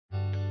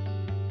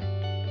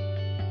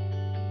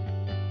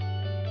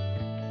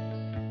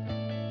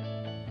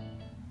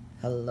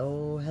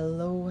Hello,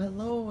 hello,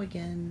 hello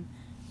again.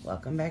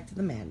 Welcome back to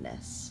the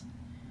madness.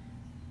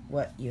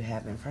 What you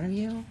have in front of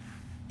you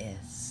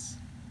is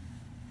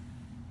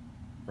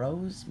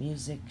Rose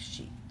Music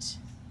Sheet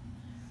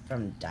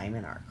from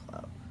Diamond Art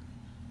Club.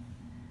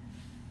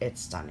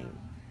 It's stunning.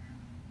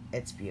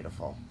 It's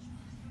beautiful.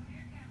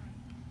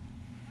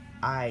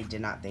 I did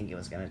not think it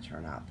was going to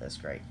turn out this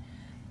great.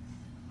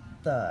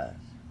 The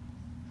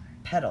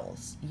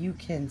petals, you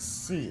can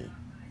see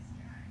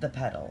the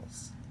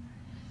petals.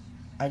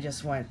 I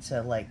just went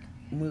to like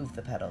move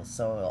the petals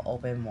so it'll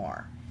open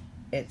more.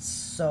 It's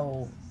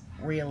so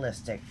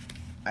realistic,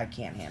 I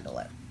can't handle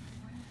it.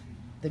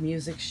 The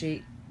music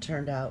sheet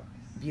turned out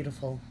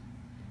beautiful.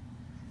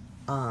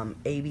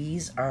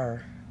 ABs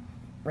are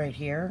right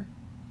here.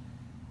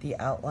 The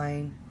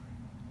outline,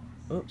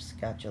 oops,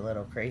 got you a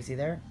little crazy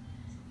there.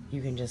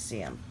 You can just see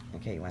them.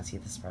 Okay, you want to see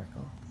the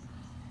sparkle?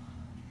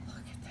 Look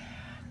at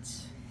that.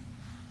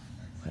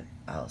 What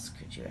else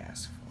could you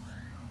ask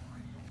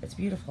for? It's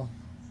beautiful.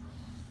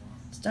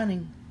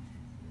 Stunning.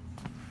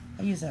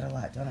 I use that a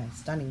lot, don't I?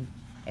 Stunning.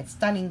 It's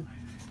stunning.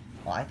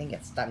 Well, I think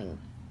it's stunning.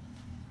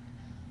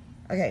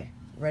 Okay,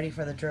 ready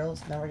for the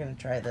drills? Now we're going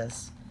to try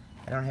this.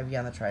 I don't have you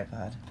on the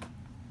tripod.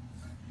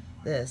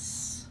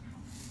 This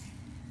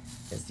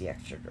is the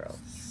extra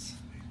drills.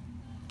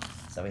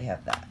 So we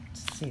have that.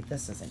 See,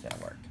 this isn't going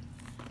to work.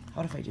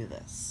 What if I do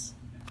this?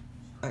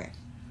 Okay.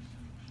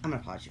 I'm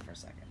going to pause you for a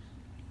second.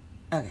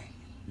 Okay.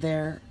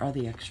 There are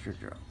the extra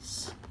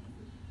drills.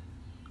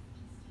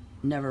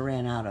 Never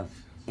ran out of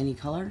any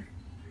color.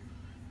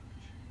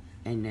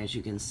 And as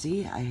you can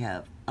see, I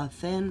have a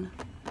thin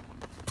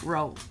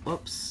row.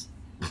 Whoops.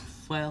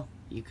 Well,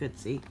 you could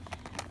see.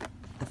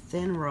 A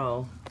thin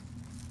row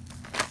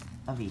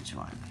of each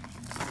one.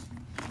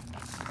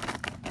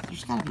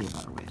 There's got to be a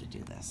better way to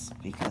do this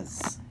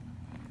because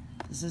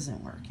this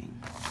isn't working.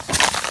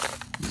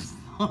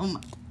 Oh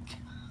my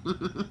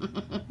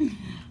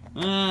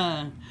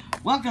God.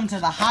 Welcome to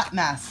the hot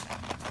mess.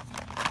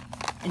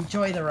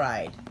 Enjoy the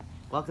ride.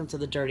 Welcome to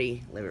the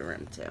dirty living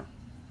room too.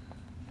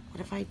 What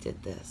if I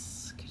did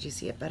this? Could you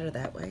see it better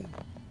that way?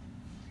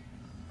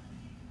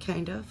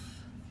 Kind of.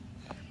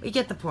 We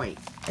get the point.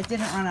 I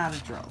didn't run out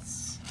of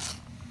drills.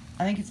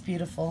 I think it's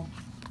beautiful.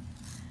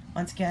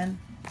 Once again,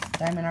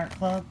 Diamond Art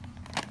Club.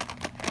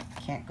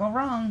 Can't go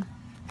wrong.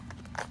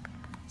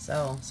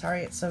 So,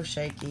 sorry it's so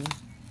shaky.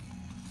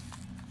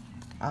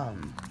 I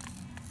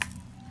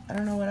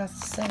don't know what else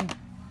to say.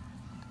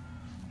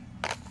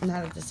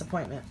 Not a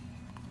disappointment,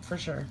 for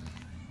sure.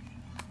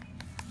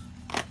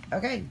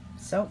 Okay,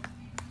 so,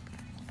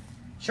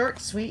 short,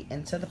 sweet,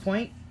 and to the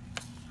point.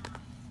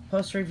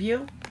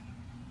 Post-review.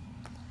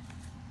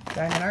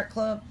 Diamond Art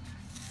Club.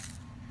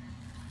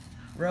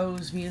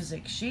 Rose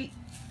Music Sheet.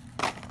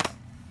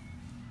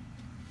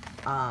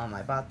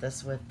 I bought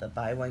this with the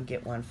buy one,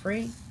 get one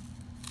free.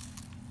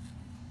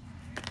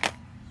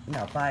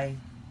 No, buy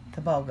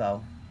the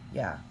BOGO.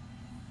 Yeah.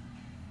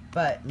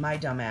 But my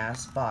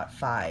dumbass bought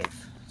 5,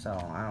 so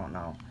I don't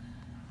know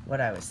what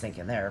I was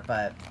thinking there,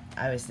 but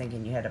I was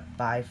thinking you had to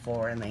buy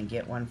 4 and then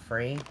get 1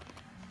 free.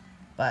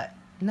 But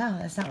no,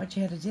 that's not what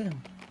you had to do.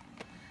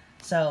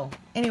 So,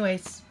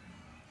 anyways,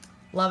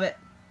 love it.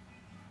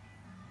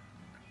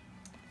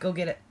 Go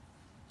get it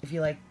if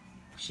you like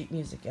sheet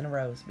music in a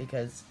rose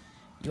because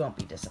you won't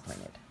be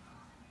disappointed.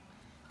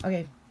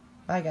 Okay,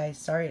 bye guys.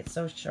 Sorry it's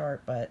so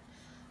short, but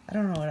I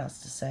don't know what else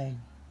to say.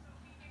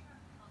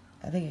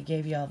 I think I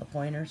gave you all the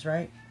pointers,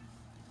 right?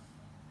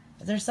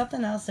 If there's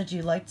something else that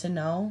you'd like to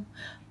know...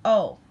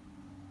 Oh,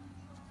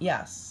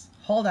 yes.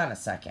 Hold on a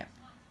second.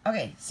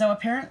 Okay, so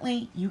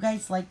apparently you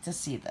guys like to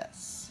see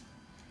this.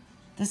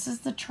 This is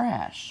the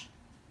trash.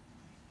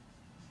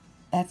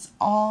 That's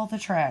all the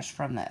trash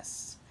from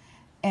this.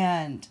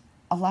 And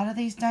a lot of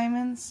these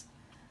diamonds,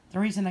 the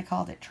reason I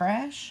called it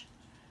trash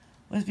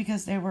was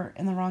because they were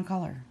in the wrong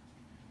color.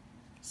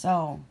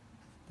 So,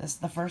 this is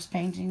the first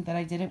painting that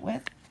I did it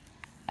with.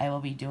 I will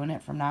be doing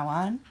it from now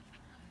on.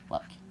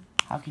 Look,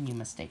 how can you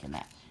mistake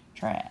that?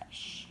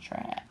 Trash,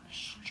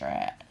 trash,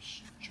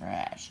 trash,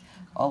 trash.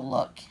 Oh,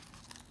 look.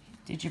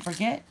 Did you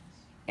forget?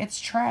 It's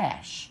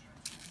trash.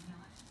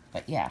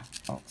 But yeah.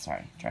 Oh,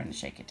 sorry. Trying to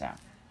shake it down.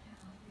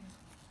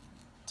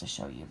 To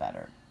show you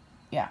better.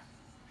 Yeah.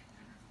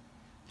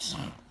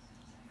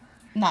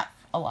 Not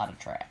a lot of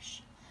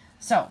trash.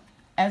 So,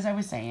 as I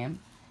was saying,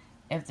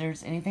 if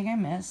there's anything I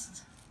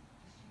missed,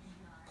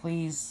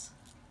 please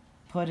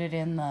put it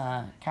in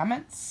the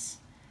comments,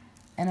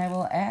 and I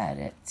will add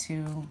it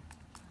to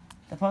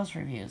the post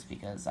reviews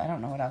because I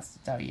don't know what else to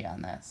tell you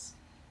on this.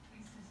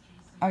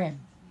 Okay,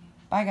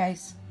 bye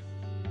guys.